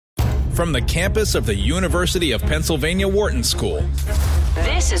from the campus of the University of Pennsylvania Wharton School.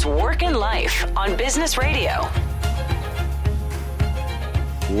 This is Work and Life on Business Radio.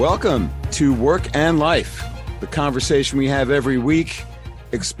 Welcome to Work and Life, the conversation we have every week,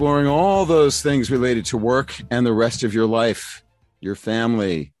 exploring all those things related to work and the rest of your life, your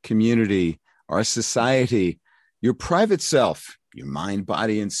family, community, our society, your private self, your mind,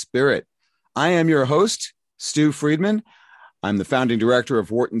 body, and spirit. I am your host, Stu Friedman. I'm the founding director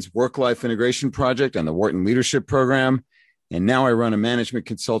of Wharton's Work-Life Integration Project and the Wharton Leadership Program. And now I run a management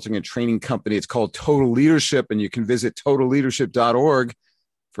consulting and training company. It's called Total Leadership, and you can visit totalleadership.org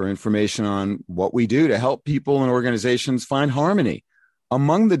for information on what we do to help people and organizations find harmony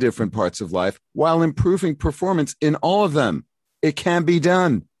among the different parts of life while improving performance in all of them. It can be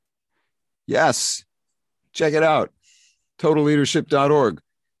done. Yes. Check it out. totalleadership.org.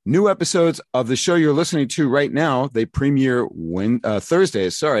 New episodes of the show you're listening to right now, they premiere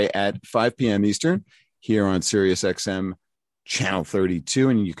Thursdays, at 5 p.m. Eastern here on SiriusXM Channel 32.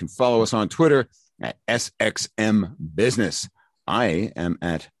 And you can follow us on Twitter at SXM Business. I am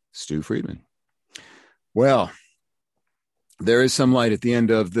at Stu Friedman. Well, there is some light at the end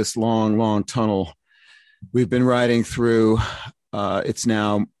of this long, long tunnel we've been riding through. It's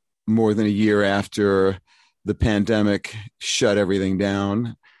now more than a year after the pandemic shut everything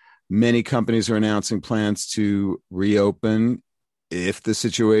down. Many companies are announcing plans to reopen if the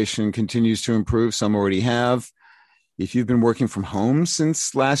situation continues to improve. Some already have. If you've been working from home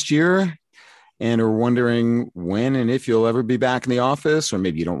since last year and are wondering when and if you'll ever be back in the office, or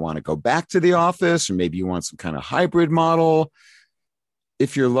maybe you don't want to go back to the office, or maybe you want some kind of hybrid model.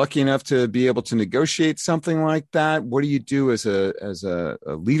 If you're lucky enough to be able to negotiate something like that, what do you do as a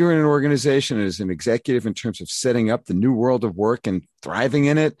leader in an organization, as an executive, in terms of setting up the new world of work and thriving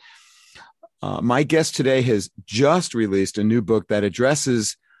in it? My guest today has just released a new book that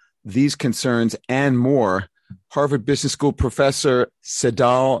addresses these concerns and more. Harvard Business School professor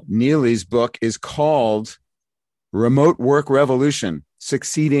Tsedal Neeley's book is called Remote Work Revolution: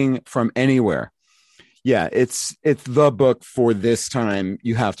 Succeeding from Anywhere. Yeah, it's the book for this time.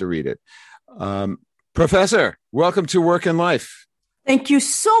 You have to read it. Professor, welcome to Work and Life. Thank you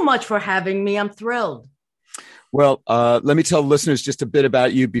so much for having me. I'm thrilled. Well, let me tell listeners just a bit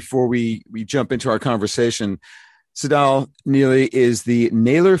about you before we jump into our conversation. Tsedal Neeley is the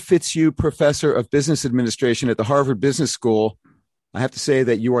Naylor Fitzhugh Professor of Business Administration at the Harvard Business School. I have to say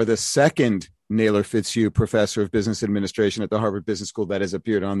that you are the second Naylor Fitzhugh Professor of Business Administration at the Harvard Business School that has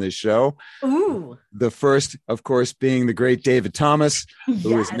appeared on this show. Ooh. The first, of course, being the great David Thomas,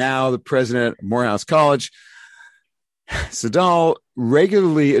 who is now the president of Morehouse College. Tsedal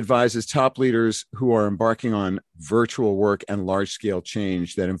regularly advises top leaders who are embarking on virtual work and large-scale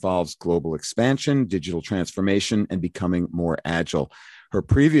change that involves global expansion, digital transformation, and becoming more agile. Her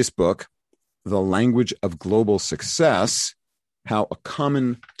previous book, The Language of Global Success: How a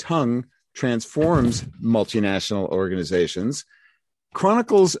Common Tongue Transforms Multinational Organizations,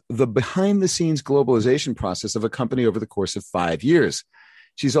 chronicles the behind-the-scenes globalization process of a company over the course of 5 years.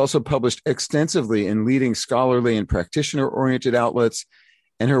 She's also published extensively in leading scholarly and practitioner-oriented outlets,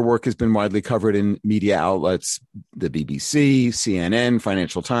 and her work has been widely covered in media outlets, the BBC, CNN,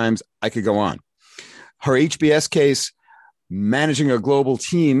 Financial Times. I could go on. Her HBS case, Managing a Global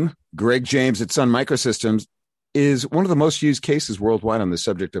Team, Greg James at Sun Microsystems, is one of the most used cases worldwide on the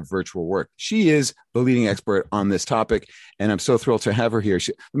subject of virtual work. She is the leading expert on this topic, and I'm so thrilled to have her here.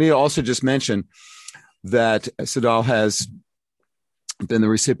 Let me also just mention that Tsedal has been the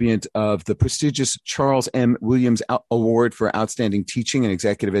recipient of the prestigious Charles M. Williams Award for Outstanding Teaching and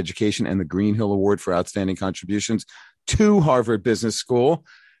Executive Education and the Greenhill Award for Outstanding Contributions to Harvard Business School.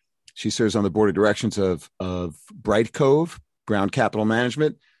 She serves on the board of directors of Bright Cove, Ground Capital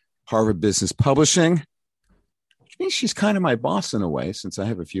Management, Harvard Business Publishing, which means she's kind of my boss in a way, since I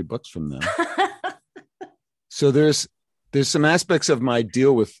have a few books from them. So there's some aspects of my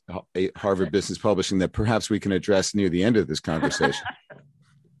deal with Harvard Business Publishing that perhaps we can address near the end of this conversation.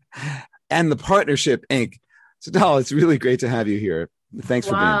 And the partnership, Inc. Tsedal, it's really great to have you here. Thanks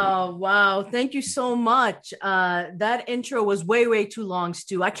for being here. Wow. Thank you so much. That intro was way too long,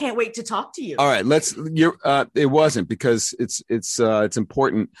 Stu. I can't wait to talk to you. All right, it wasn't, because it's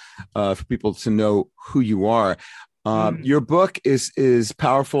important for people to know who you are. Your book is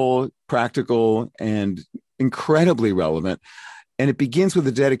powerful, practical, and incredibly relevant. And it begins with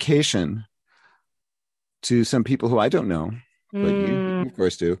a dedication to some people who I don't know, but you, of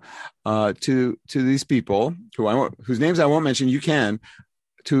course, do, to these people whose names I won't mention. You can,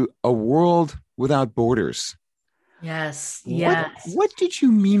 to a world without borders. Yes. What did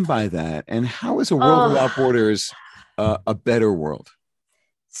you mean by that? And how is a world without borders a better world?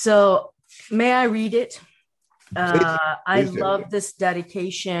 So may I read it? I Please do. love this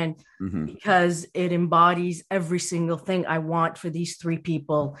dedication Mhm. because it embodies every single thing I want for these three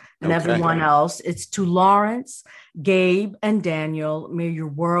people and Okay. everyone else. It's to Lawrence, Gabe, and Daniel. May your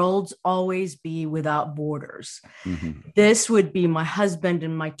worlds always be without borders. Mhm. This would be my husband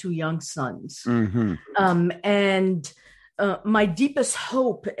and my two young sons. Mhm. And my deepest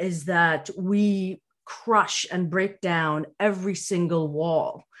hope is that we crush and break down every single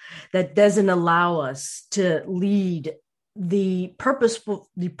wall that doesn't allow us to lead the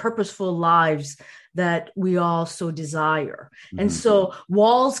purposeful lives that we all so desire. And Mhm. so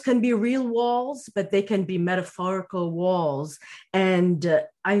walls can be real walls, but they can be metaphorical walls. And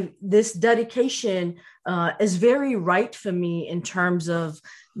this dedication is very right for me in terms of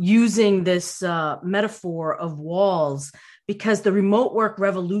using this metaphor of walls, because the remote work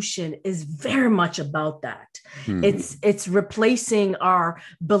revolution is very much about that. It's replacing our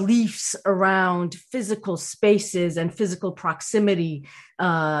beliefs around physical spaces and physical proximity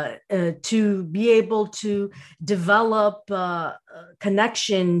to be able to develop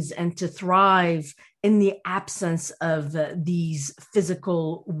connections and to thrive in the absence of these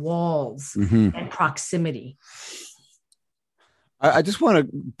physical walls and proximity. I just want to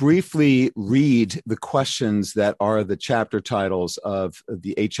briefly read the questions that are the chapter titles of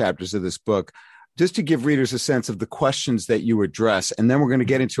the 8 chapters of this book, just to give readers a sense of the questions that you address. And then we're going to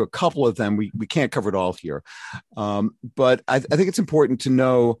get into a couple of them. We can't cover it all here. But I think it's important to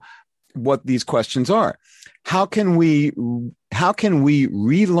know what these questions are. How can we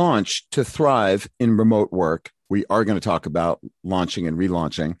relaunch to thrive in remote work? We are going to talk about launching and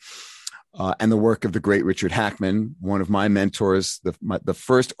relaunching. And the work of the great Richard Hackman, one of my mentors. The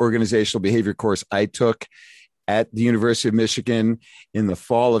first organizational behavior course I took at the University of Michigan in the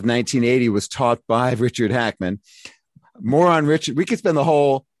fall of 1980 was taught by Richard Hackman. More on Richard. We could spend the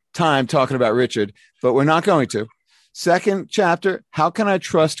whole time talking about Richard, but we're not going to. Second chapter, how can I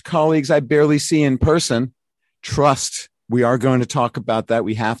trust colleagues I barely see in person? Trust. We are going to talk about that.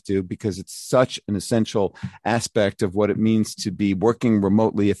 We have to, because it's such an essential aspect of what it means to be working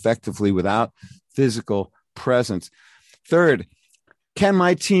remotely effectively without physical presence. Third, can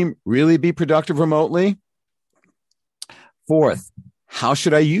my team really be productive remotely? Fourth, how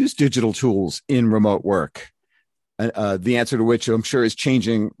should I use digital tools in remote work? The answer to which I'm sure is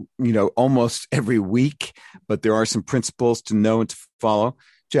changing, almost every week, but there are some principles to know and to follow.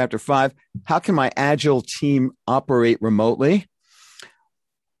 Chapter 5, how can my agile team operate remotely?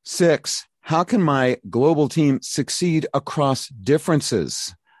 6, how can my global team succeed across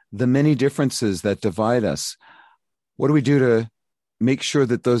differences, the many differences that divide us? What do we do to make sure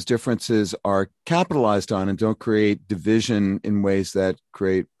that those differences are capitalized on and don't create division in ways that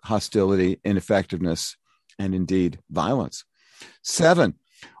create hostility, ineffectiveness, and indeed violence? 7,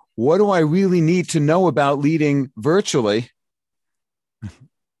 what do I really need to know about leading virtually?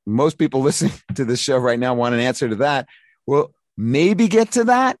 Most people listening to this show right now want an answer to that. We'll maybe get to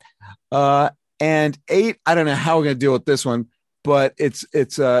that. And 8, I don't know how we're going to deal with this one, but it's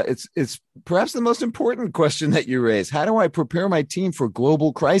perhaps the most important question that you raise. How do I prepare my team for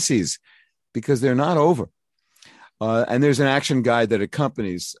global crises? Because they're not over. And there's an action guide that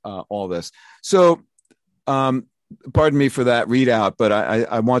accompanies all this. So, pardon me for that readout, but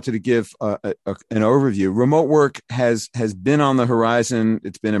I wanted to give an overview. Remote work has been on the horizon.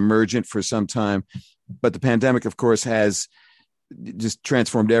 It's been emergent for some time, but the pandemic, of course, has just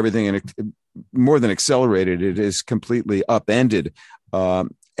transformed everything and more than accelerated. It has completely upended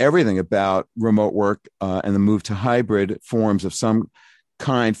everything about remote work and the move to hybrid forms of some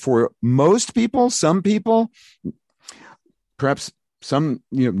kind for most people. Some people, perhaps some,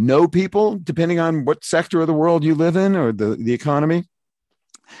 no people, depending on what sector of the world you live in or the economy.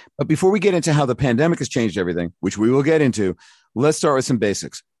 But before we get into how the pandemic has changed everything, which we will get into, let's start with some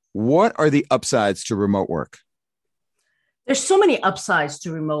basics. What are the upsides to remote work? There's so many upsides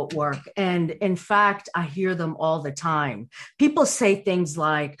to remote work. And in fact, I hear them all the time. People say things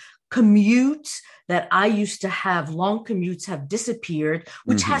like, commutes that I used to have, long commutes, have disappeared,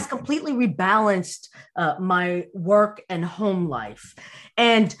 which has completely rebalanced my work and home life.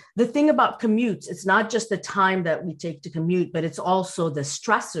 And the thing about commutes, it's not just the time that we take to commute, but it's also the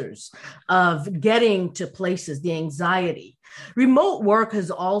stressors of getting to places, the anxiety. Remote work has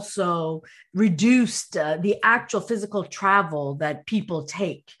also reduced the actual physical travel that people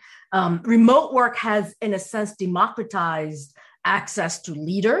take. Remote work has, in a sense, democratized access to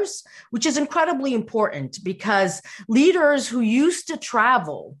leaders, which is incredibly important because leaders who used to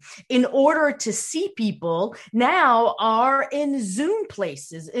travel in order to see people now are in Zoom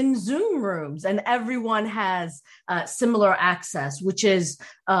places, in Zoom rooms, and everyone has similar access, which is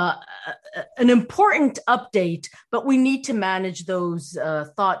an important update, but we need to manage those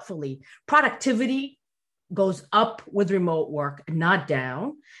thoughtfully. Productivity goes up with remote work, not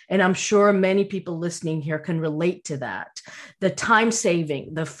down. And I'm sure many people listening here can relate to that. The time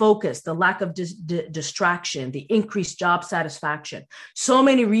saving, the focus, the lack of distraction, the increased job satisfaction, so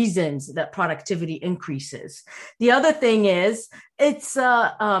many reasons that productivity increases. The other thing is it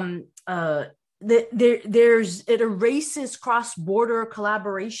erases cross-border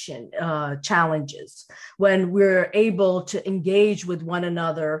collaboration challenges when we're able to engage with one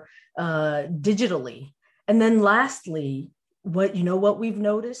another digitally. And then lastly, what we've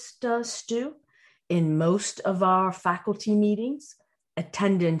noticed, Stu, in most of our faculty meetings,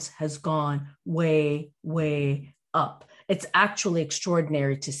 attendance has gone way, way up. It's actually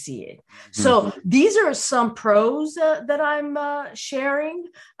extraordinary to see it. So these are some pros that I'm sharing.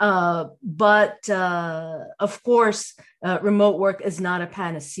 But of course, remote work is not a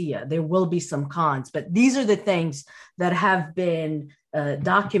panacea. There will be some cons, but these are the things that have been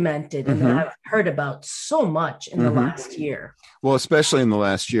documented and that I've heard about so much in the last year. Well, especially in the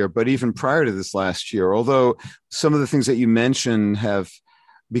last year, but even prior to this last year, although some of the things that you mentioned have,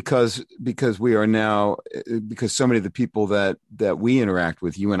 because we are now, because so many of the people that we interact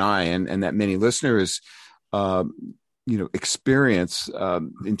with, you and I, and that many listeners, experience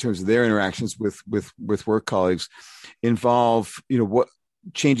in terms of their interactions with work colleagues involve, what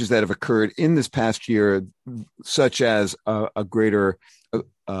changes that have occurred in this past year, such as a greater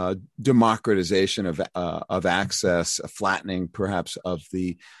democratization of access, a flattening perhaps of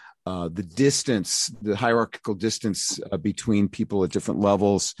the distance, the hierarchical distance between people at different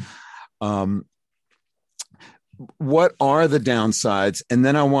levels. What are the downsides? And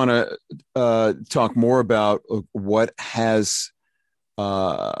then I want to talk more about what has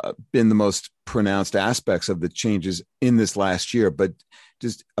been the most pronounced aspects of the changes in this last year. But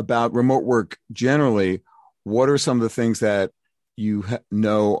just about remote work generally, what are some of the things that you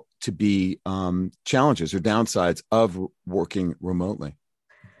know to be challenges or downsides of working remotely?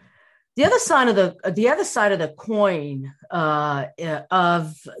 The other side of the coin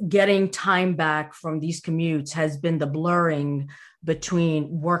of getting time back from these commutes has been the blurring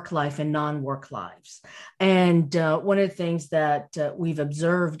between work life and non-work lives. And one of the things that we've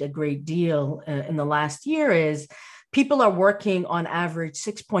observed a great deal in the last year is people are working on average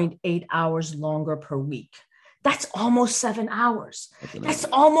 6.8 hours longer per week. That's almost 7 hours. That's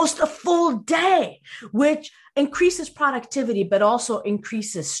almost a full day, which increases productivity, but also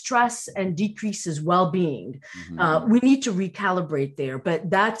increases stress and decreases well-being. We need to recalibrate there, but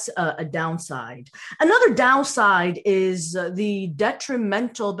that's a downside. Another downside is the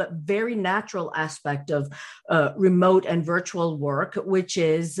detrimental but very natural aspect of remote and virtual work, which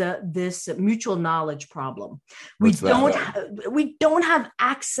is this mutual knowledge problem. We don't have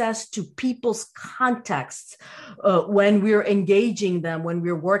access to people's contexts when we're engaging them, when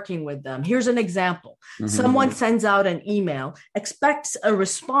we're working with them. Here's an example. Someone sends out an email, expects a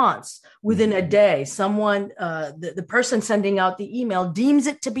response within a day. Someone, the person sending out the email deems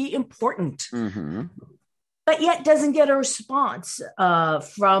it to be important, but yet doesn't get a response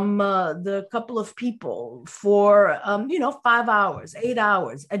from the couple of people for, 5 hours, 8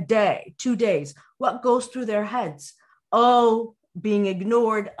 hours, a day, 2 days. What goes through their heads? Oh, being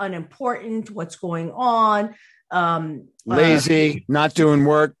ignored, unimportant, what's going on? Lazy, not doing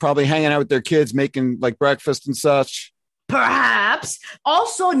work, probably hanging out with their kids, making like breakfast and such. Perhaps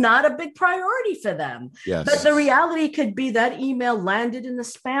also not a big priority for them. Yes. But the reality could be that email landed in the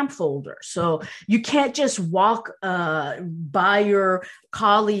spam folder. So you can't just walk by your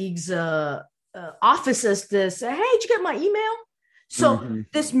colleagues' offices to say, hey, did you get my email? So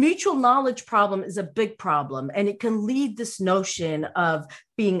this mutual knowledge problem is a big problem, and it can lead this notion of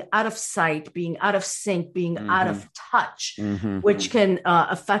being out of sight, being out of sync, being out of touch, which can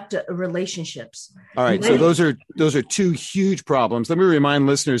affect relationships. All right. So those are two huge problems. Let me remind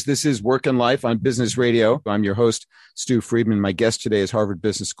listeners, this is Work and Life on Business Radio. I'm your host, Stu Friedman. My guest today is Harvard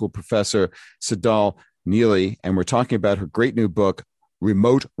Business School professor Tsedal Neeley, and we're talking about her great new book,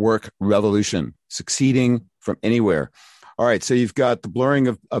 Remote Work Revolution, Succeeding from Anywhere. All right, so you've got the blurring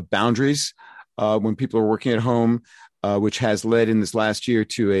of boundaries when people are working at home, which has led in this last year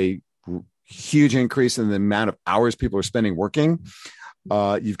to a huge increase in the amount of hours people are spending working.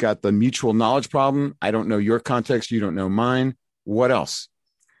 You've got the mutual knowledge problem. I don't know your context. You don't know mine. What else?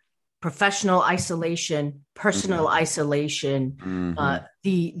 professional isolation, personal isolation,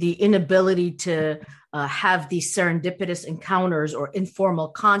 the inability to have these serendipitous encounters or informal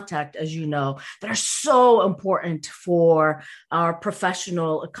contact, as you know, that are so important for our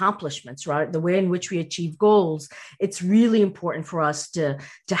professional accomplishments, right? The way in which we achieve goals, it's really important for us to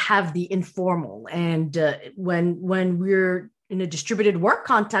have the informal. And when we're in a distributed work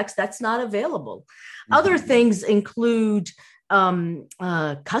context, that's not available. Other things include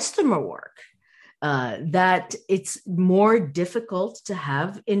customer work. That it's more difficult to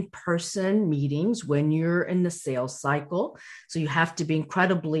have in-person meetings when you're in the sales cycle. So you have to be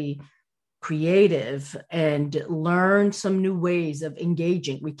incredibly creative and learn some new ways of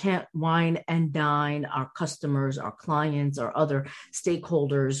engaging. We can't wine and dine our customers, our clients, or other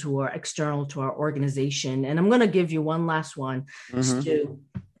stakeholders who are external to our organization. And I'm going to give you one last one, Stu.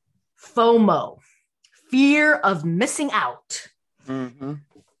 FOMO, fear of missing out.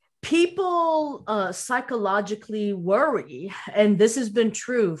 People psychologically worry, and this has been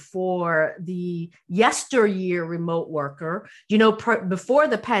true for the yesteryear remote worker. You know, before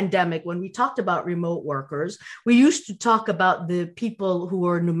the pandemic, when we talked about remote workers, we used to talk about the people who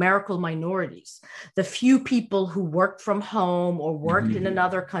were numerical minorities, the few people who worked from home or worked in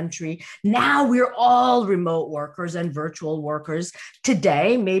another country. Now we're all remote workers and virtual workers.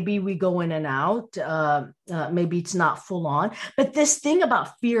 Today, maybe we go in and out. Maybe it's not full on, but this thing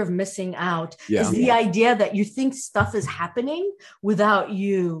about fear of missing out is the idea that you think stuff is happening without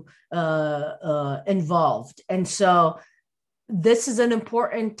you involved. And so this is an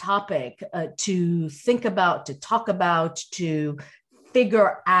important topic to think about, to talk about, to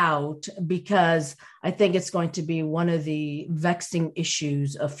figure out, because I think it's going to be one of the vexing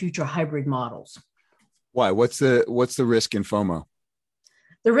issues of future hybrid models. Why? What's the risk in FOMO?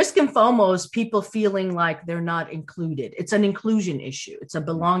 The risk in FOMO is people feeling like they're not included. It's an inclusion issue. It's a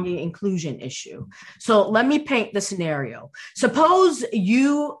belonging inclusion issue. So let me paint the scenario. Suppose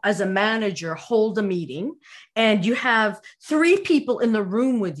you as a manager hold a meeting and you have 3 people in the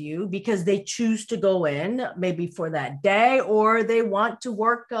room with you because they choose to go in maybe for that day, or they want to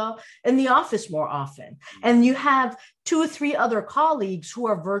work in the office more often. And you have 2 or 3 other colleagues who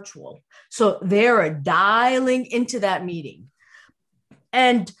are virtual. So they're dialing into that meeting.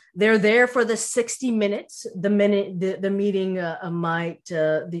 And they're there for the 60 minutes. The meeting might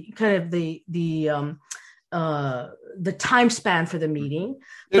the time span for the meeting.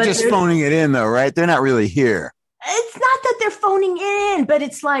 They're just phoning it in, though, right? They're not really here. It's not that they're phoning in, but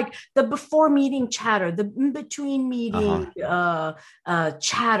it's like the before meeting chatter, the in between meeting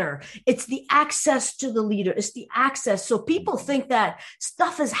chatter. It's the access to the leader. It's the access. So people think that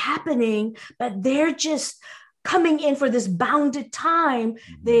stuff is happening, but they're just coming in for this bounded time.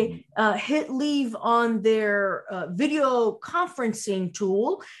 They hit leave on their video conferencing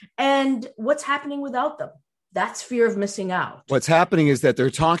tool. And what's happening without them? That's fear of missing out. What's happening is that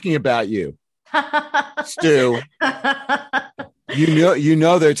they're talking about you, Stu. You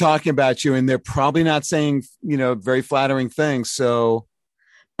know they're talking about you, and they're probably not saying, very flattering things. So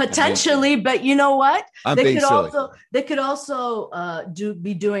potentially, but you know what? They could also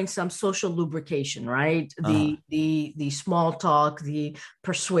be doing some social lubrication, right? The small talk, the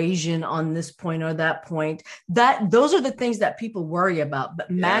persuasion on this point or that point. Those are the things that people worry about.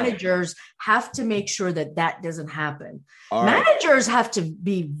 But managers have to make sure that doesn't happen. Managers have to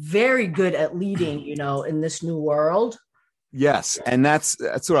be very good at leading, in this new world. Yes, and that's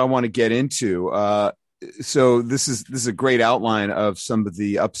what I want to get into. So this is a great outline of some of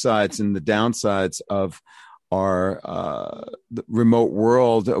the upsides and the downsides of our the remote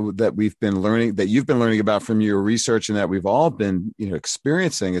world that we've been learning, that you've been learning about from your research, and that we've all been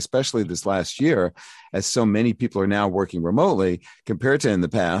experiencing, especially this last year, as so many people are now working remotely compared to in the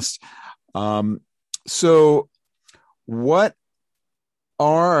past. So what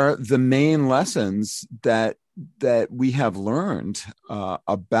are the main lessons that we have learned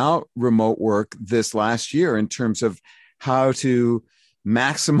about remote work this last year in terms of how to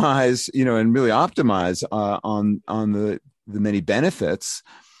maximize, and really optimize on the many benefits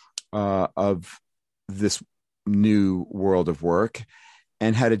of this new world of work,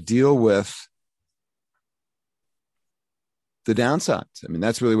 and how to deal with the downsides? I mean,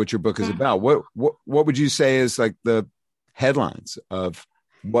 that's really what your book is about. What would you say is like the headlines of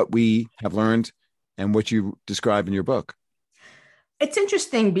what we have learned and what you describe in your book? It's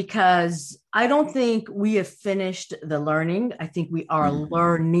interesting because I don't think we have finished the learning. I think we are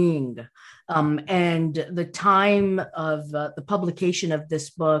learning. And the time of the publication of this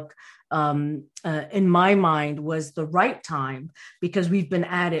book in my mind, was the right time, because we've been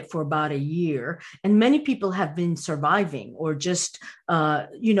at it for about a year, and many people have been surviving or just,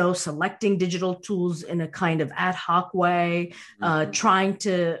 selecting digital tools in a kind of ad hoc way, trying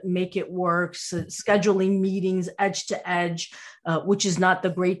to make it work, scheduling meetings edge to edge, which is not the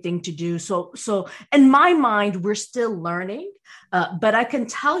great thing to do. So in my mind, we're still learning. But I can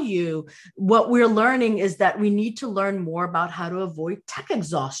tell you what we're learning is that we need to learn more about how to avoid tech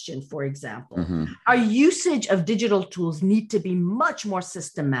exhaustion, for example. Mm-hmm. Our usage of digital tools need to be much more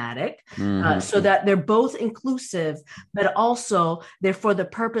systematic, so that they're both inclusive, but also they're for the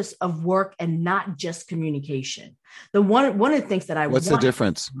purpose of work and not just communication. One of the things that What's the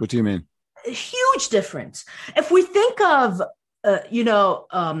difference? What do you mean? A huge difference. If we think of,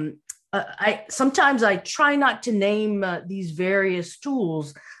 sometimes I try not to name these various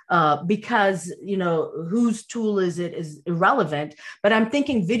tools because, whose tool is it is irrelevant, but I'm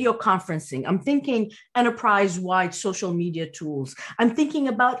thinking video conferencing. I'm thinking enterprise-wide social media tools. I'm thinking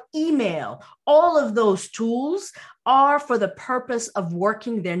about email. All of those tools are for the purpose of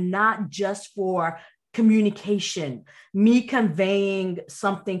working. They're not just for communication, me conveying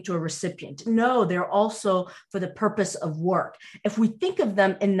something to a recipient. No, they're also for the purpose of work. If we think of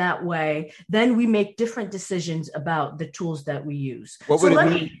them in that way, then we make different decisions about the tools that we use. What would it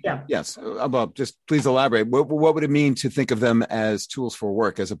mean? Yes, about just please elaborate. What would it mean to think of them as tools for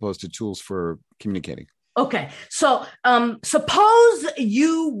work as opposed to tools for communicating? Okay, so suppose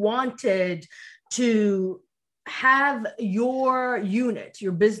you wanted to have your unit,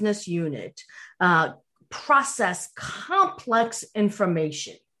 your business unit, process complex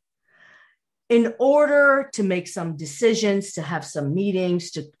information in order to make some decisions, to have some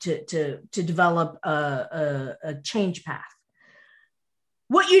meetings, to develop a change path.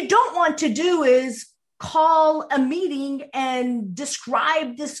 What you don't want to do is call a meeting and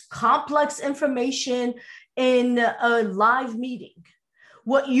describe this complex information in a live meeting.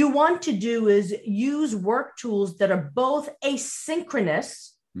 What you want to do is use work tools that are both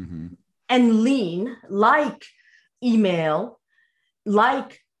asynchronous and lean, like email,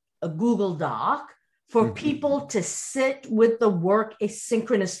 like a Google Doc, for people to sit with the work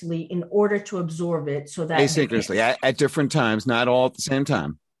asynchronously in order to absorb it. So that asynchronously at different times, not all at the same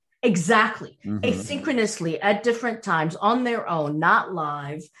time. Exactly. Asynchronously at different times on their own, not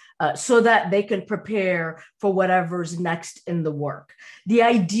live, so that they can prepare for whatever's next in the work. The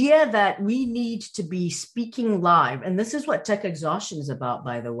idea that we need to be speaking live, and this is what tech exhaustion is about,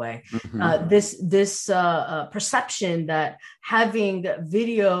 by the way, this perception that having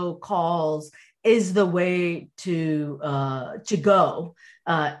video calls is the way to go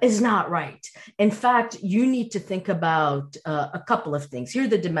is not right. In fact, you need to think about a couple of things. Here are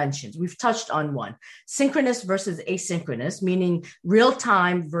the dimensions. We've touched on one: synchronous versus asynchronous, meaning real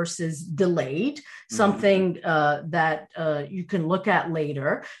time versus delayed, something that you can look at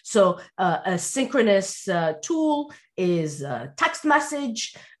later. So a synchronous tool is a text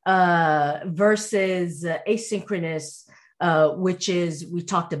message versus asynchronous, which is, we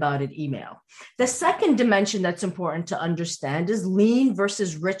talked about it, email. The second dimension that's important to understand is lean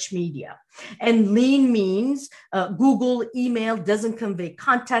versus rich media. And lean means Google email doesn't convey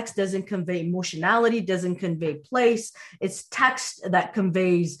context, doesn't convey emotionality, doesn't convey place. It's text that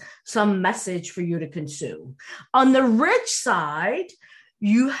conveys some message for you to consume. On the rich side,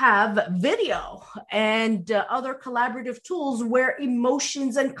 you have video and other collaborative tools where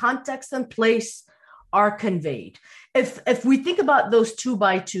emotions and context and place are conveyed. If we think about those 2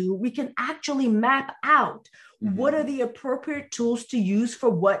 by 2, we can actually map out what are the appropriate tools to use for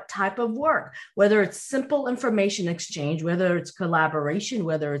what type of work, whether it's simple information exchange, whether it's collaboration,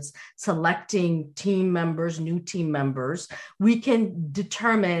 whether it's selecting team members, new team members. We can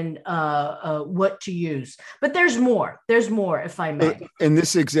determine what to use. But there's more, if I may. In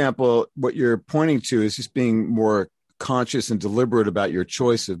this example, what you're pointing to is just being more conscious and deliberate about your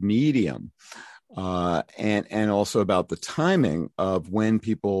choice of medium. And also about the timing of when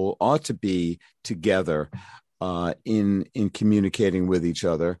people ought to be together in communicating with each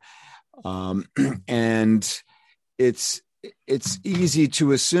other, and it's easy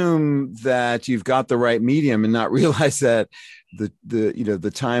to assume that you've got the right medium and not realize that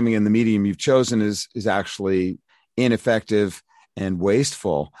the timing and the medium you've chosen is actually ineffective and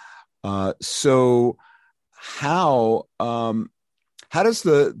wasteful. So how does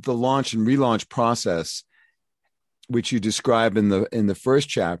the launch and relaunch process, which you describe in the first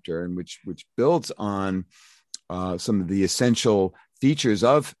chapter, and which builds on some of the essential features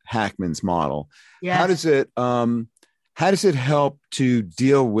of Hackman's model, how does it help to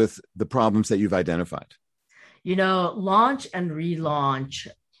deal with the problems that you've identified? Launch and relaunch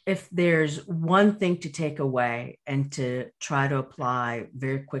if there's one thing to take away and to try to apply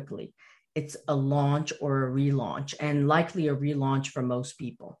very quickly, it's a launch or a relaunch, and likely a relaunch for most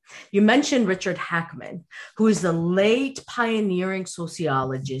people. You mentioned Richard Hackman, who is the late pioneering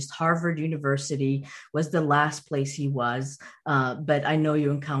sociologist. Harvard University was the last place he was, but I know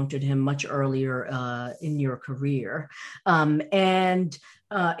you encountered him much earlier in your career.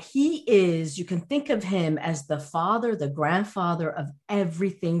 He is, you can think of him as the father, the grandfather of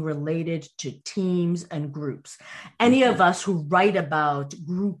everything related to teams and groups. Any of us who write about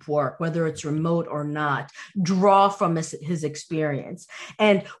group work, whether it's remote or not, draw from his experience.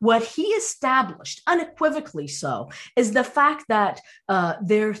 And what he established, unequivocally so, is the fact that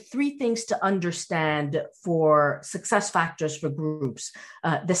there are three things to understand for success factors for groups.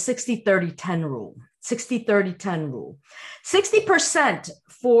 The 60-30-10 rule. 60-30-10 rule. 60%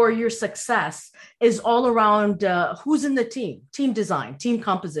 for your success is all around who's in the team design, team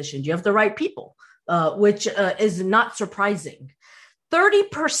composition. Do you have the right people, which is not surprising.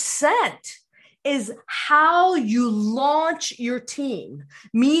 30% is how you launch your team,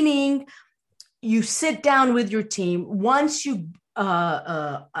 meaning you sit down with your team once you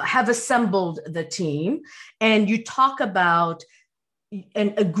have assembled the team and you talk about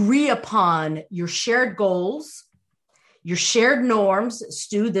and agree upon your shared goals, your shared norms.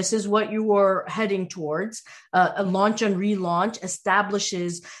 Stu, this is what you were heading towards. A launch and relaunch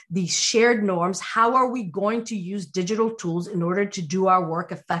establishes these shared norms. How are we going to use digital tools in order to do our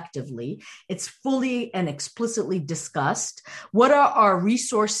work effectively? It's fully and explicitly discussed. What are our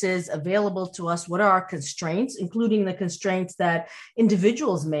resources available to us? What are our constraints, including the constraints that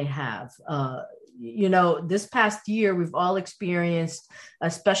individuals may have? This past year, we've all experienced,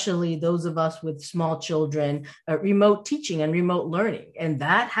 especially those of us with small children, remote teaching and remote learning. And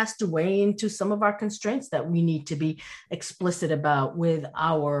that has to weigh into some of our constraints that we need to be explicit about with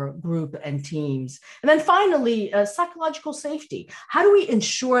our group and teams. And then finally, psychological safety. How do we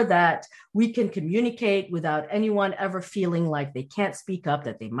ensure that we can communicate without anyone ever feeling like they can't speak up,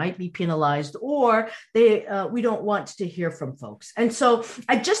 that they might be penalized, or we don't want to hear from folks? And so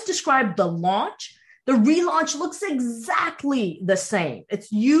I just described the launch. The relaunch looks exactly the same.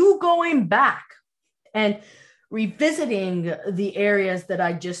 It's you going back and revisiting the areas that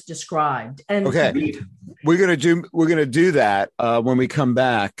I just described. And okay, we're gonna do that when we come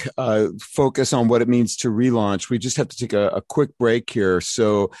back. Focus on what it means to relaunch. We just have to take a quick break here,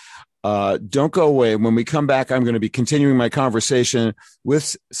 so don't go away. When we come back, I'm going to be continuing my conversation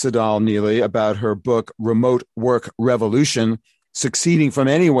with Tsedal Neeley about her book, Remote Work Revolution: Succeeding from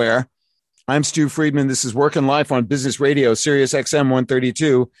Anywhere. I'm Stu Friedman. This is Work and Life on Business Radio, Sirius XM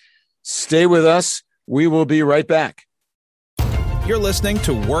 132. Stay with us. We will be right back. You're listening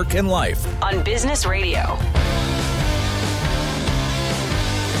to Work and Life on Business Radio.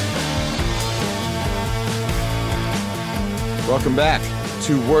 Welcome back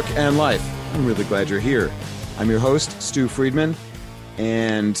to Work and Life. I'm really glad you're here. I'm your host, Stu Friedman,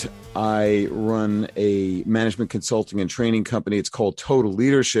 and I run a management consulting and training company. It's called Total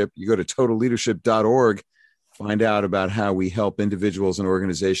Leadership. You go to totalleadership.org, find out about how we help individuals and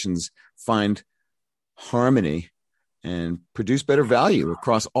organizations find harmony and produce better value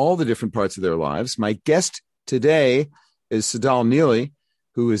across all the different parts of their lives. My guest today is Tsedal Neeley,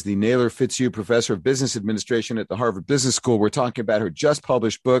 who is the Naylor Fitzhugh Professor of Business Administration at the Harvard Business School. We're talking about her just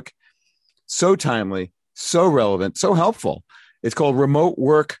published book, so timely, so relevant, so helpful. It's called Remote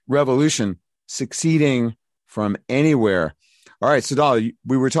Work Revolution: Succeeding from Anywhere. All right, Tsedal,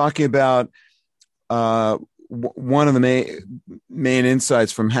 we were talking about one of the main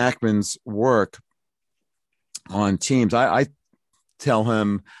insights from Hackman's work on teams. I tell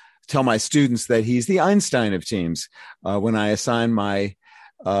my students that he's the Einstein of teams. When I assign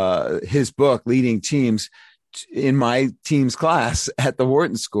his book, Leading Teams, in my teams class at the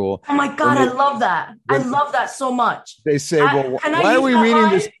Wharton School. Oh my God, I love that. I love that so much. They say, why are we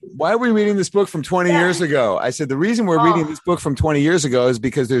reading this book from 20 years ago? I said, the reason we're reading this book from 20 years ago is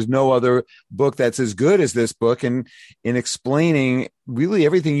because there's no other book that's as good as this book in explaining really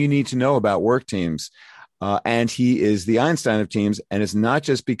everything you need to know about work teams. And he is the Einstein of teams. And it's not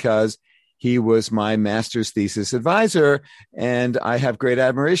just because he was my master's thesis advisor, and I have great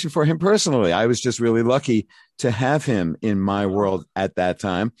admiration for him personally. I was just really lucky to have him in my world at that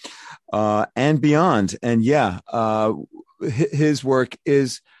time and beyond. And his work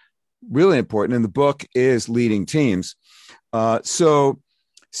is really important, and the book is Leading Teams. So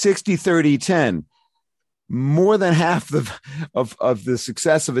 60-30-10. More than half of the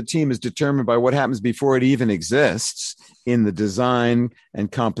success of a team is determined by what happens before it even exists in the design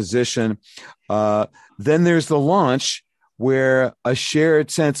and composition. Then there's the launch, where a shared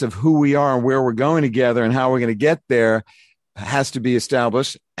sense of who we are and where we're going together and how we're going to get there has to be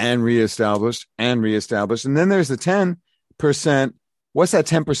established and reestablished and reestablished. And then there's the 10%. What's that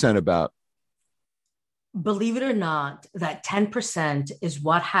 10% about? Believe it or not, that 10% is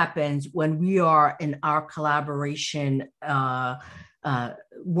what happens when we are in our collaboration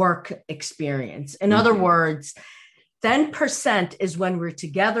work experience. In other words, 10% is when we're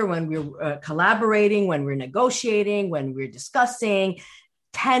together, when we're collaborating, when we're negotiating, when we're discussing.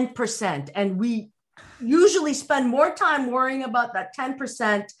 10%. And we usually spend more time worrying about that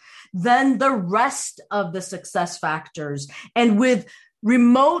 10% than the rest of the success factors. And with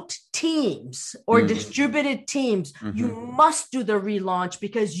remote teams or distributed teams, you must do the relaunch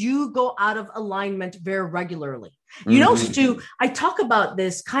because you go out of alignment very regularly. You know, Stu, I talk about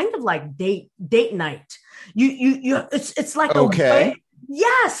this kind of like date night. It's like a way,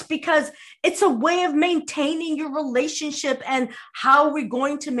 yes, because it's a way of maintaining your relationship and how we're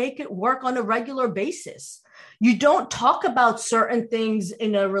going to make it work on a regular basis. You don't talk about certain things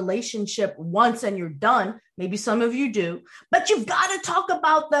in a relationship once and you're done. Maybe some of you do, but you've got to talk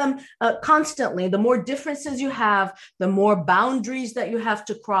about them constantly. The more differences you have, the more boundaries that you have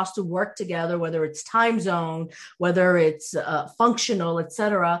to cross to work together, whether it's time zone, whether it's functional,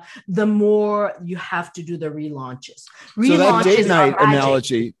 etc., the more you have to do the relaunches. So that date night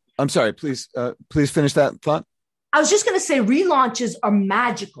analogy, I'm sorry, please finish that thought. I was just going to say relaunches are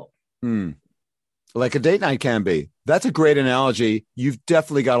magical. Like a date night can be. That's a great analogy. You've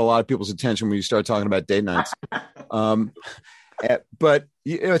definitely got a lot of people's attention when you start talking about date nights. But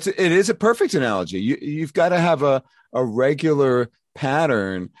you know, it is a perfect analogy. You've got to have a regular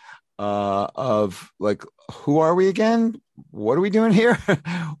pattern of like, who are we again? What are we doing here?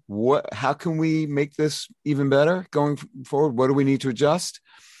 How can we make this even better going forward? What do we need to adjust?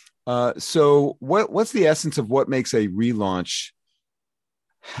 So what's the essence of what makes a relaunch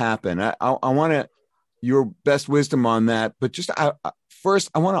happen? I want your best wisdom on that, but just first,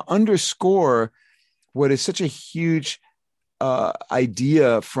 I want to underscore what is such a huge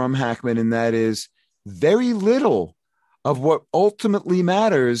idea from Hackman, and that is very little of what ultimately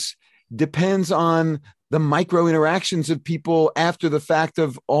matters depends on the micro interactions of people after the fact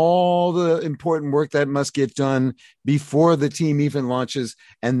of all the important work that must get done before the team even launches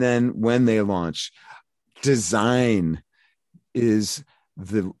and then when they launch. Design is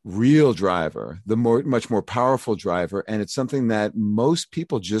the real driver, much more powerful driver. And it's something that most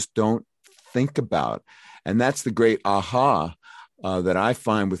people just don't think about. And that's the great aha that I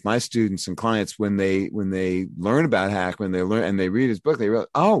find with my students and clients when they learn about Hackman, they learn and they read his book, they realize,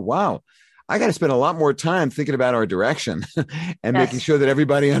 oh, wow, I got to spend a lot more time thinking about our direction and making sure that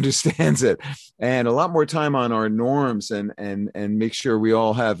everybody understands it, and a lot more time on our norms and make sure we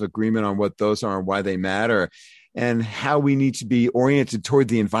all have agreement on what those are and why they matter, and how we need to be oriented toward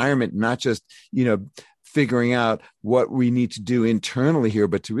the environment, not just, figuring out what we need to do internally here,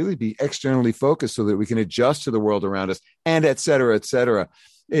 but to really be externally focused so that we can adjust to the world around us, and et cetera, et cetera.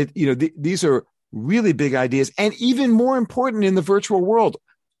 These are really big ideas, and even more important in the virtual world.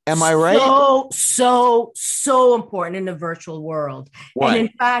 Am I right? So important in the virtual world. Why? And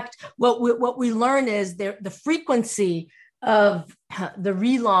in fact, what we learn is the frequency of the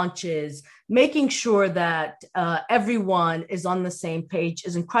relaunches, making sure that everyone is on the same page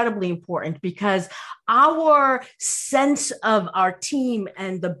is incredibly important, because our sense of our team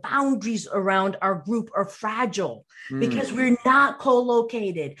and the boundaries around our group are fragile because we're not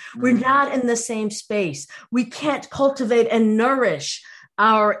co-located. We're not in the same space. We can't cultivate and nourish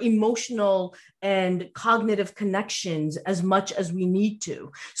our emotional and cognitive connections as much as we need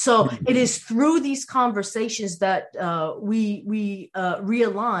to. So it is through these conversations that we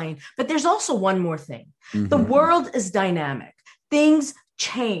realign. But there's also one more thing. The world is dynamic. Things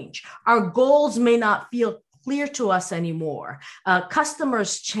change. Our goals may not feel clear to us anymore.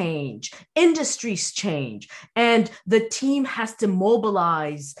 Customers change, industries change, and the team has to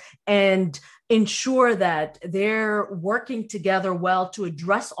mobilize and ensure that they're working together well to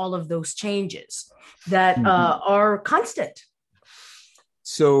address all of those changes that are constant.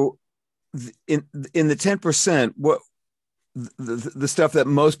 So in the 10%, what the stuff that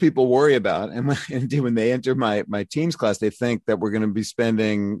most people worry about, and when they enter my team's class, they think that we're going to be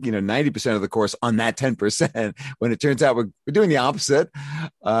spending 90% of the course on that 10%, when it turns out we're doing the opposite.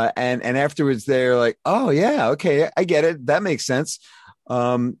 And afterwards they're like, oh yeah, okay, I get it, that makes sense.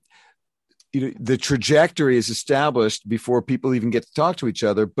 The trajectory is established before people even get to talk to each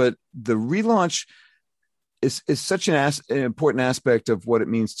other, but the relaunch is such an important aspect of what it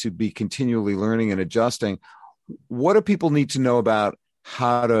means to be continually learning and adjusting. What do people need to know about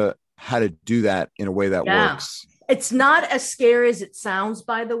how to do that in a way that works? It's not as scary as it sounds,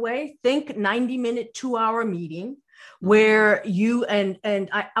 by the way. Think 90-minute, 2-hour meeting where you and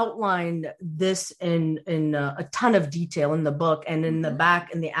I outlined this in a ton of detail in the book, and in the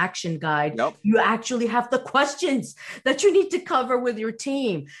back in the action guide. Yep. You actually have the questions that you need to cover with your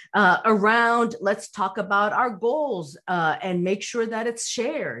team around. Let's talk about our goals and make sure that it's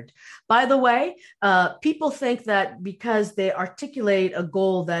shared. By the way, people think that because they articulate a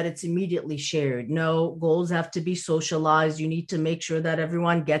goal that it's immediately shared. No, goals have to be socialized. You need to make sure that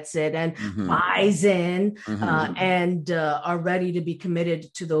everyone gets it and buys in and are ready to be committed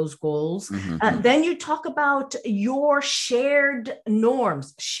to those goals. Then you talk about your shared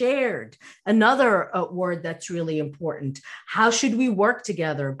norms. Shared, another word that's really important. How should we work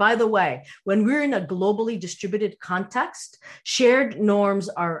together? By the way, when we're in a globally distributed context, shared norms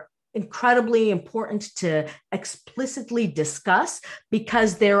are incredibly important to explicitly discuss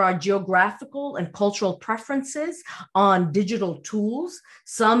because there are geographical and cultural preferences on digital tools.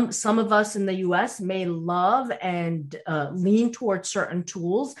 Some of us in the US may love and lean towards certain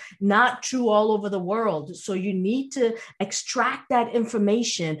tools, not true all over the world. So you need to extract that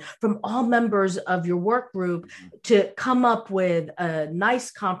information from all members of your work group to come up with a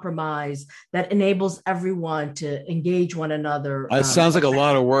nice compromise that enables everyone to engage one another. It sounds like a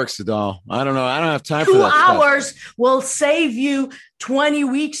lot of work, Sadal. I don't know. I don't have time for 2 that. hours stuff. will save you 20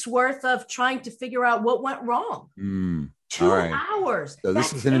 weeks worth of trying to figure out what went wrong. 2 hours. So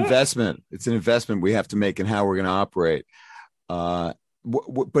this is an investment. It's an investment we have to make in how we're going to operate.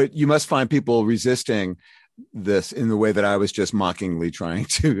 But you must find people resisting this in the way that I was just mockingly trying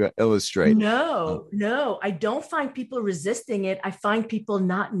to illustrate. No, I don't find people resisting it. I find people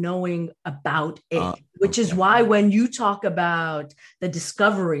not knowing about it, which is why when you talk about the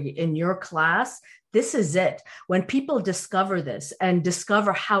discovery in your class, this is it. When people discover this and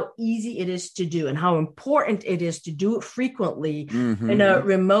discover how easy it is to do and how important it is to do it frequently in a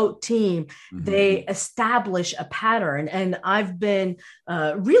remote team, they establish a pattern. And I've been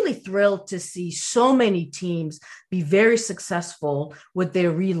really thrilled to see so many teams be very successful with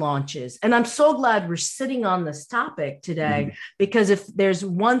their relaunches. And I'm so glad we're sitting on this topic today, because if there's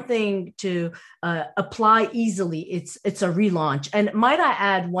one thing to apply easily, it's a relaunch. And might I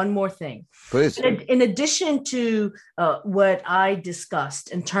add one more thing? Please. In addition to what I discussed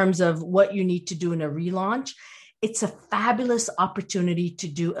in terms of what you need to do in a relaunch, it's a fabulous opportunity to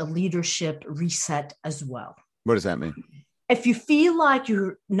do a leadership reset as well. What does that mean? If you feel like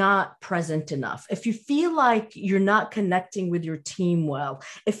you're not present enough, if you feel like you're not connecting with your team well,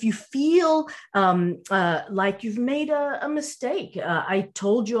 if you feel like you've made a mistake, I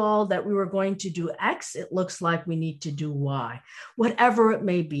told you all that we were going to do X, it looks like we need to do Y. Whatever it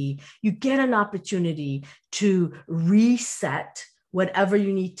may be, you get an opportunity to reset whatever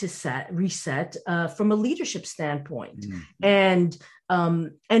you need to reset from a leadership standpoint. And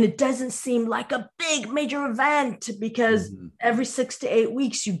it doesn't seem like a big major event, because every 6 to 8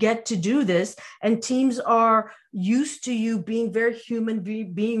 weeks you get to do this, and teams are used to you being very human,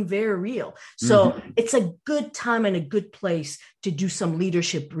 being very real. So it's a good time and a good place to do some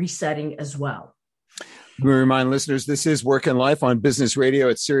leadership resetting as well. We remind listeners, this is Work and Life on Business Radio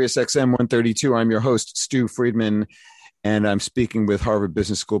at Sirius XM 132. I'm your host, Stu Friedman, and I'm speaking with Harvard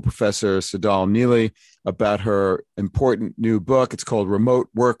Business School professor Sadal Neely about her important new book. It's called Remote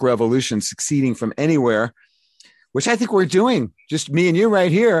Work Revolution, Succeeding from Anywhere, which I think we're doing, just me and you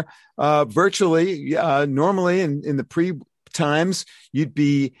right here, virtually. Normally in the pre-times, you'd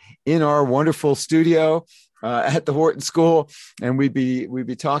be in our wonderful studio at the Wharton School, and we'd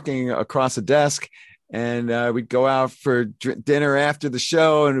be talking across a desk, and we'd go out for dinner after the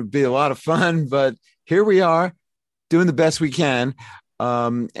show, and it'd be a lot of fun. But here we are, doing the best we can.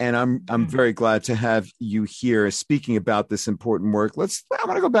 And I'm very glad to have you here speaking about this important work. I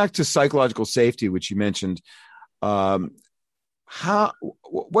want to go back to psychological safety, which you mentioned. What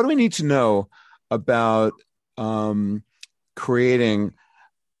do we need to know about creating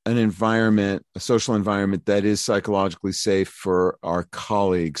an environment, a social environment that is psychologically safe for our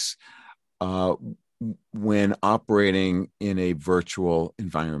colleagues when operating in a virtual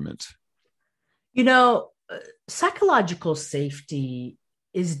environment? Psychological safety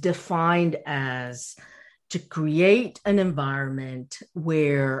is defined as to create an environment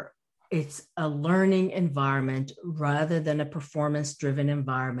where it's a learning environment rather than a performance-driven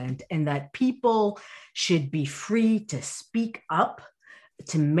environment, and that people should be free to speak up,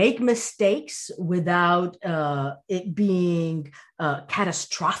 to make mistakes without it being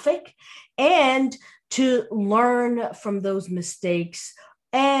catastrophic, and to learn from those mistakes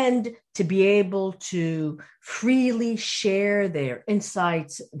and to be able to freely share their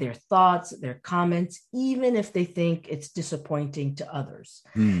insights, their thoughts, their comments, even if they think it's disappointing to others.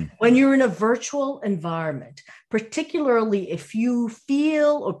 When you're in a virtual environment, particularly if you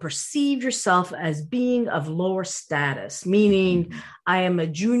feel or perceive yourself as being of lower status, meaning I am a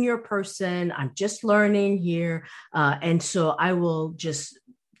junior person, I'm just learning here, and so I will just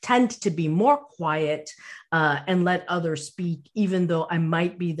tend to be more quiet and let others speak, even though I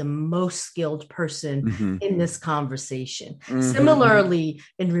might be the most skilled person in this conversation. Similarly,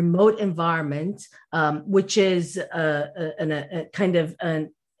 in remote environments, which is a kind of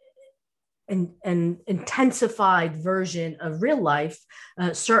an intensified version of real life,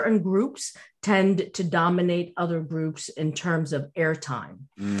 certain groups tend to dominate other groups in terms of airtime.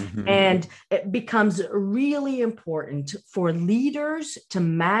 And it becomes really important for leaders to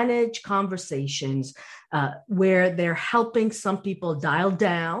manage conversations where they're helping some people dial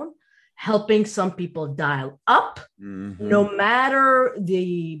down, helping some people dial up, no matter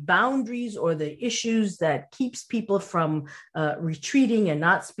the boundaries or the issues that keeps people from retreating and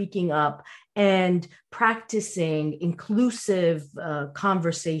not speaking up, and practicing inclusive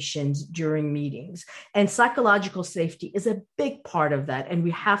conversations during meetings. And psychological safety is a big part of that. And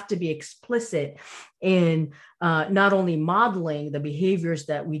we have to be explicit in not only modeling the behaviors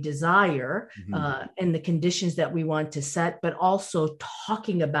that we desire and the conditions that we want to set, but also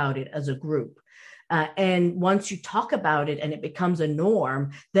talking about it as a group. And once you talk about it and it becomes a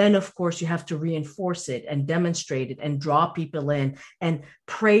norm, then of course you have to reinforce it and demonstrate it and draw people in and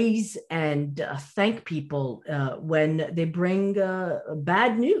praise and thank people when they bring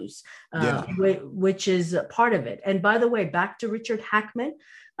bad news, which is part of it. And by the way, back to Richard Hackman.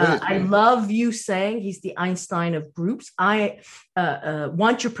 I love you saying he's the Einstein of groups. I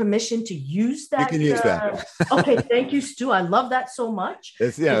want your permission to use that. You can use that. Okay, thank you, Stu. I love that so much.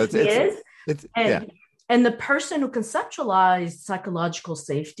 And the person who conceptualized psychological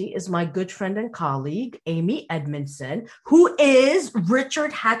safety is my good friend and colleague, Amy Edmondson, who is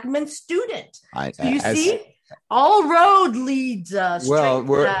Richard Hackman's student. See? All road leads us. Well,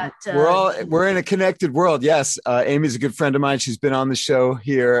 we're in a connected world. Yes, Amy's a good friend of mine. She's been on the show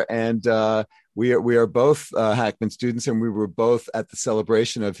here, and we are both Hackman students, and we were both at the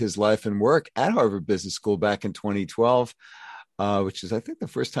celebration of his life and work at Harvard Business School back in 2012, which is, I think, the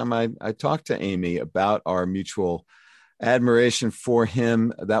first time I talked to Amy about our mutual admiration for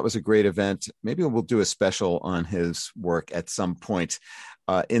him. That was a great event. Maybe we'll do a special on his work at some point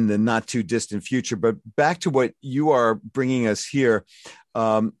in the not too distant future. But back to what you are bringing us here.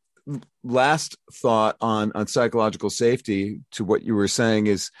 Last thought on psychological safety to what you were saying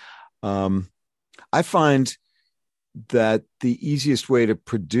is, I find that the easiest way to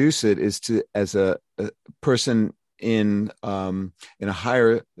produce it is to, as a person in a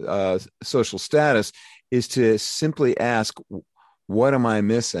higher social status, is to simply ask, what am I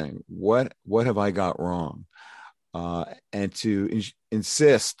missing? What have I got wrong? And to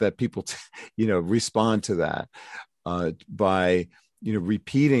insist that people, respond to that by,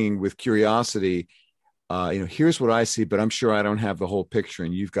 repeating with curiosity, here's what I see, but I'm sure I don't have the whole picture,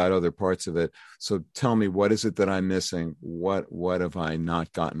 and you've got other parts of it. So tell me, what is it that I'm missing? What have I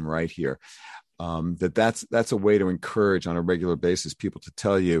not gotten right here? That's a way to encourage on a regular basis people to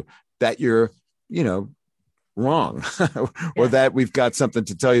tell you that you're, wrong, or that we've got something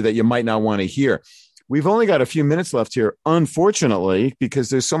to tell you that you might not want to hear. We've only got a few minutes left here, unfortunately, because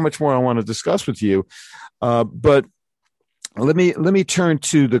there's so much more I want to discuss with you. But let me turn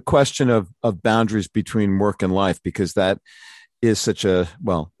to the question of boundaries between work and life, because that is such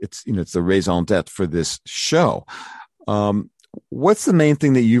it's the raison d'etre for this show. What's the main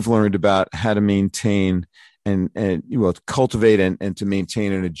thing that you've learned about how to maintain and cultivate and to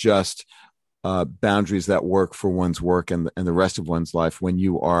maintain and adjust boundaries that work for one's work and the rest of one's life when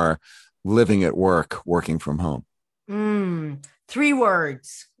you are living at work, working from home? 3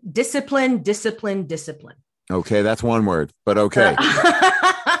 words: discipline, discipline, discipline. Okay, that's one word, but okay.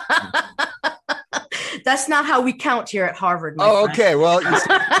 That's not how we count here at Harvard. Okay. Well,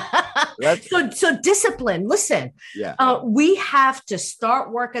 so discipline. Listen, we have to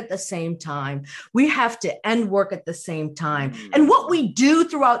start work at the same time. We have to end work at the same time. And what we do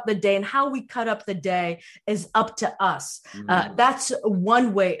throughout the day and how we cut up the day is up to us. That's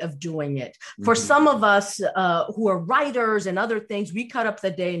one way of doing it. For some of us who are writers and other things, we cut up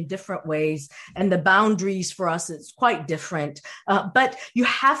the day in different ways, and the boundaries for us is quite different. But you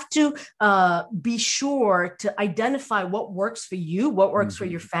have to be sure to identify what works for you, what works for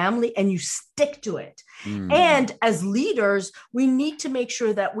your family, and you stick to it. And as leaders, we need to make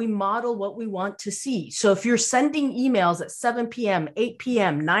sure that we model what we want to see. So if you're sending emails at 7 p.m., 8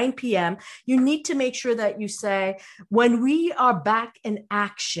 p.m., 9 p.m., you need to make sure that you say, when we are back in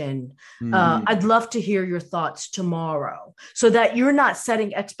action, I'd love to hear your thoughts tomorrow, so that you're not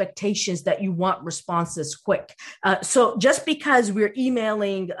setting expectations that you want responses quick. So just because we're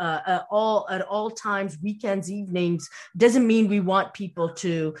emailing at all times, weekends, evenings, doesn't mean we want people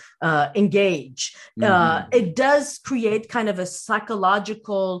to engage. It does create kind of a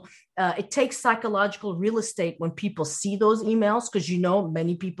psychological, it takes psychological real estate when people see those emails, because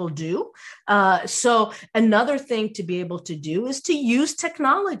many people do. So another thing to be able to do is to use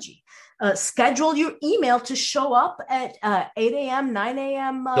technology. Schedule your email to show up at 8 a.m., 9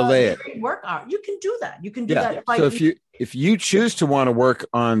 a.m. Work hour. You can do that. You can do that. So if you choose to want to work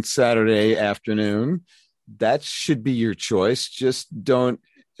on Saturday afternoon, that should be your choice. Just don't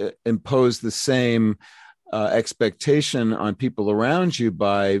impose the same expectation on people around you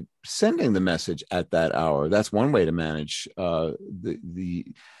by sending the message at that hour. That's one way to manage the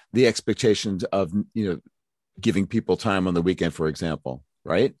expectations of giving people time on the weekend, for example,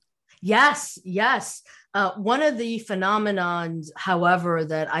 right? Yes. One of the phenomenons, however,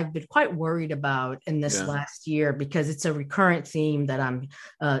 that I've been quite worried about in this last year, because it's a recurrent theme that I'm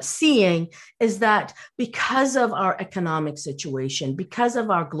seeing, is that because of our economic situation, because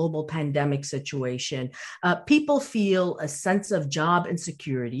of our global pandemic situation, people feel a sense of job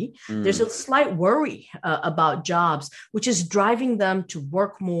insecurity. There's a slight worry about jobs, which is driving them to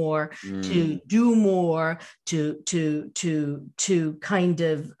work more, to do more, to kind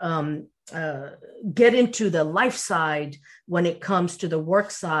of get into the life side when it comes to the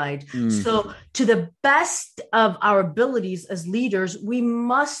work side. So to the best of our abilities as leaders, we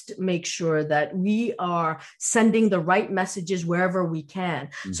must make sure that we are sending the right messages wherever we can,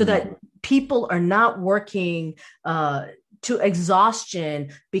 so that people are not working to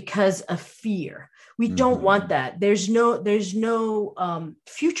exhaustion because of fear. We don't want that. There's no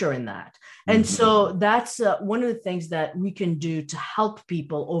future in that. And so that's one of the things that we can do to help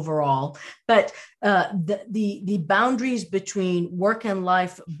people overall. But the boundaries between work and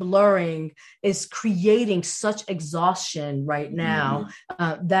life blurring is creating such exhaustion right now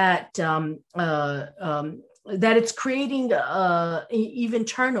that it's creating even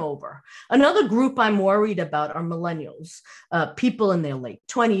turnover. Another group I'm worried about are millennials, people in their late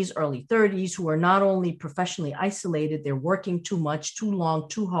 20s, early 30s, who are not only professionally isolated, they're working too much, too long,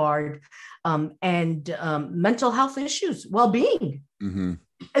 too hard, and mental health issues, well-being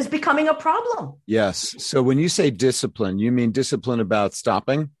is becoming a problem. Yes. So when you say discipline, you mean discipline about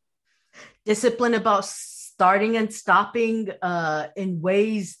stopping? Discipline about starting and stopping in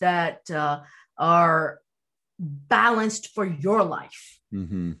ways that are balanced for your life.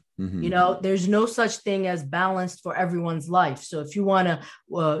 There's no such thing as balanced for everyone's life. So if you want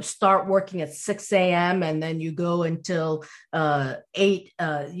to start working at 6 a.m. and then you go until 8,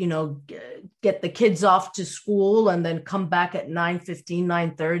 get the kids off to school and then come back at 9:15,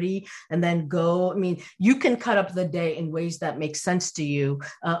 9:30 and then go. I mean, you can cut up the day in ways that make sense to you,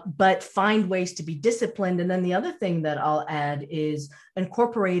 but find ways to be disciplined. And then the other thing that I'll add is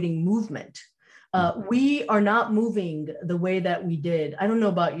incorporating movement. We are not moving the way that we did. I don't know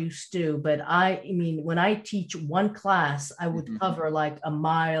about you, Stu, but I mean, when I teach one class, I would cover like a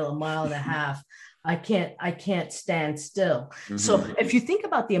mile and a half. I can't stand still. So if you think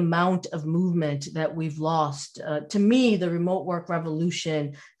about the amount of movement that we've lost, to me, the remote work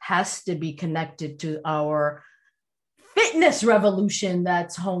revolution has to be connected to our fitness revolution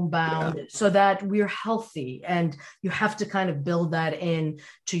that's homebound, so that we're healthy. And you have to kind of build that in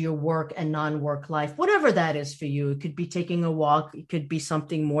to your work and non-work life, whatever that is for you. It could be taking a walk. It could be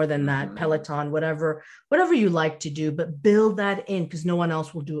something more than that, Peloton, whatever you like to do, but build that in, because no one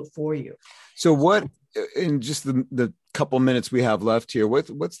else will do it for you. So what, in just the couple minutes we have left here,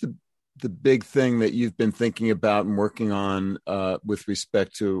 what's the big thing that you've been thinking about and working on with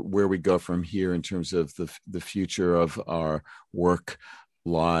respect to where we go from here in terms of the future of our work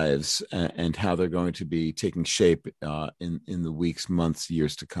lives and how they're going to be taking shape in the weeks, months,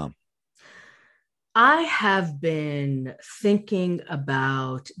 years to come? I have been thinking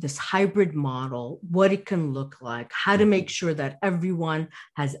about this hybrid model, what it can look like, how to make sure that everyone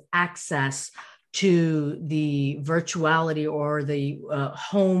has access to the virtuality or the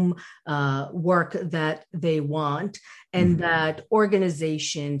home work that they want, and that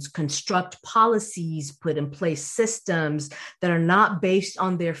organizations construct policies, put in place systems that are not based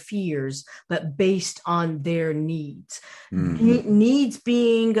on their fears, but based on their needs. Needs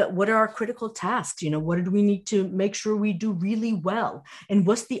being, what are our critical tasks? What do we need to make sure we do really well? And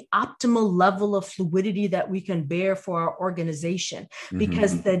what's the optimal level of fluidity that we can bear for our organization?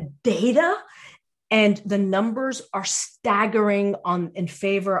 Because the data and the numbers are staggering in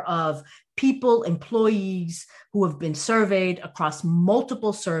favor of people, employees who have been surveyed across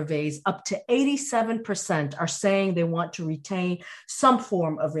multiple surveys. Up to 87% are saying they want to retain some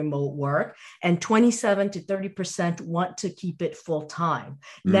form of remote work, and 27 to 30% want to keep it full time.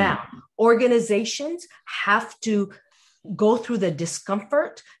 Now, organizations have to go through the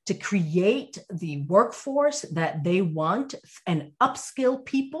discomfort to create the workforce that they want and upskill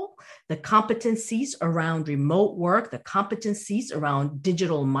people, the competencies around remote work, the competencies around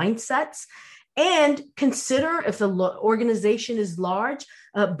digital mindsets, and consider, if the organization is large,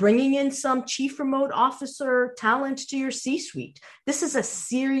 bringing in some chief remote officer talent to your C-suite. This is a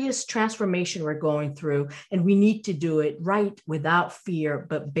serious transformation we're going through, and we need to do it right, without fear,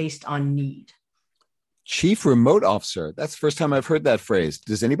 but based on need. Chief remote officer. That's the first time I've heard that phrase.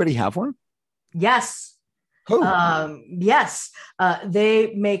 Does anybody have one? Yes. Who? Yes.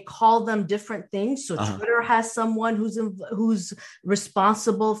 They may call them different things. So Twitter has someone who's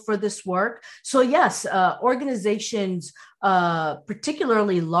responsible for this work. So yes, organizations,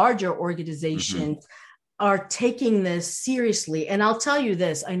 particularly larger organizations, are taking this seriously. And I'll tell you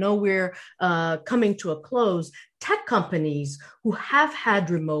this, I know we're coming to a close. Tech companies who have had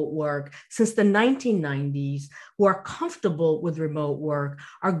remote work since the 1990s, who are comfortable with remote work,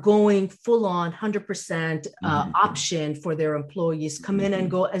 are going full on 100% option for their employees. Come in and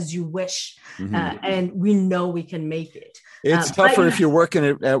go as you wish. And we know we can make it. It's tougher if you're working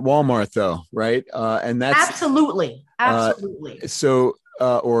at Walmart, though, right? And that's absolutely.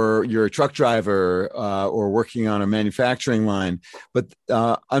 Or you're a truck driver or working on a manufacturing line. But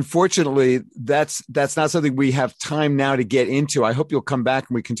unfortunately, that's not something we have time now to get into. I hope you'll come back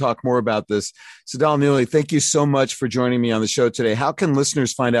and we can talk more about this. Tsedal Neely, thank you so much for joining me on the show today. How can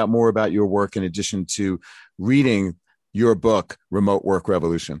listeners find out more about your work in addition to reading your book, Remote Work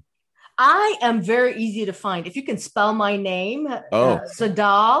Revolution? I am very easy to find. If you can spell my name,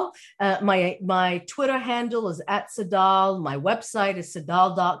 Tsedal. My Twitter handle is @Tsedal. My website is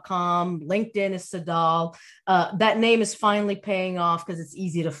Tsedal.com. LinkedIn is Tsedal. That name is finally paying off because it's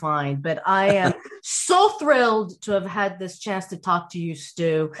easy to find. But I am so thrilled to have had this chance to talk to you,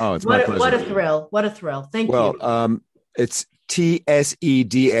 Stu. Oh, it's my pleasure. What a thrill. What a thrill. Thank you. Well, it's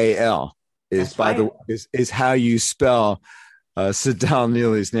Tsedal is how you spell Tsedal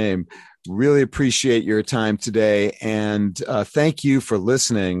Neely's name. Really appreciate your time today. And thank you for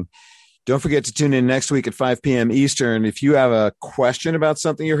listening. Don't forget to tune in next week at 5 p.m. Eastern. If you have a question about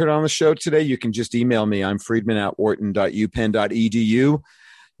something you heard on the show today, you can just email me. I'm friedman@wharton.upenn.edu.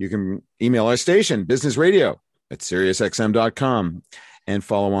 You can email our station, Business Radio @SiriusXM.com, and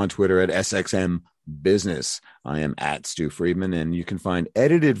follow on Twitter @SXMBusiness. I am @Stu Friedman, and you can find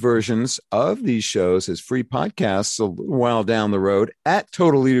edited versions of these shows as free podcasts a little while down the road at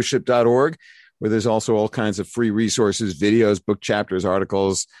totalleadership.org, where there's also all kinds of free resources, videos, book chapters,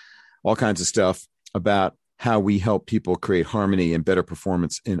 articles, all kinds of stuff about how we help people create harmony and better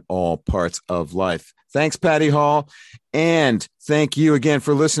performance in all parts of life. Thanks, Patty Hall. And thank you again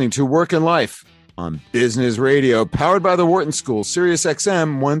for listening to Work and Life on Business Radio, powered by the Wharton School, Sirius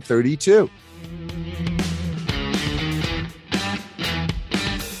XM 132.